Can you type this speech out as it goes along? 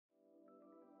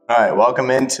All right, welcome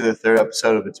into the third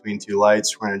episode of Between Two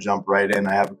Lights. We're going to jump right in.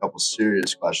 I have a couple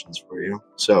serious questions for you.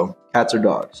 So, cats or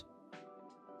dogs?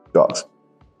 Dogs.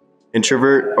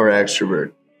 Introvert or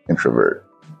extrovert? Introvert.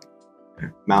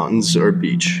 Mountains or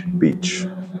beach? Beach.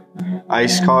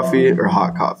 Iced coffee or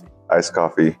hot coffee? Iced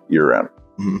coffee year round.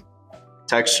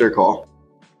 Text or call?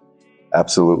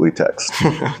 Absolutely text.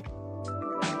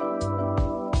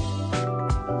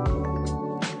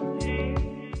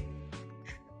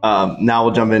 Now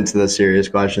we'll jump into the serious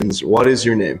questions. What is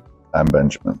your name? I'm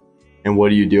Benjamin. And what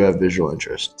do you do at Visual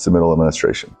Interest? Submittal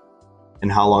administration.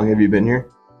 And how long have you been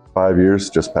here? 5 years,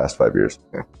 just past 5 years.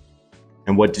 Okay.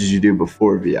 And what did you do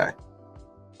before VI?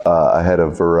 I had a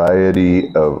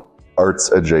variety of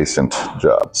arts adjacent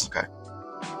jobs. Okay.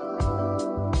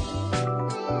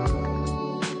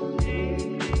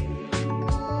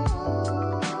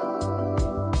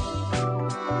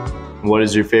 What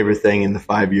is your favorite thing in the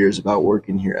 5 years about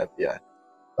working here at VI?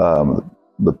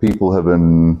 The people have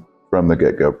been, from the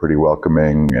get-go, pretty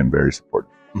welcoming and very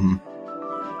supportive.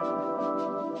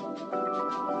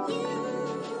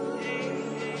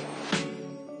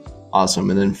 Awesome.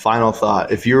 And then final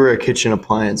thought, if you were a kitchen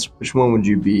appliance, which one would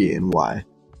you be and why?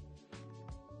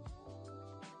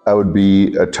 I would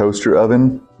be a toaster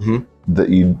oven that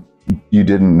you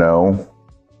didn't know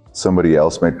somebody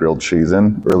else made grilled cheese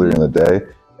in earlier in the day,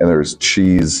 and there's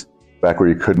cheese back where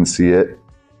you couldn't see it,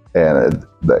 and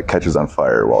that catches on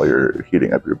fire while you're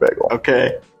heating up your bagel.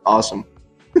 Okay, awesome.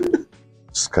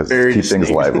 Just because keep things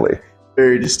lively.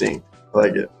 Very distinct. I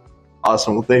like it.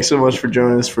 Awesome. Well, thanks so much for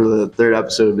joining us for the third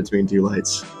episode of Between Two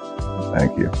Lights.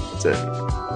 Thank you. That's it.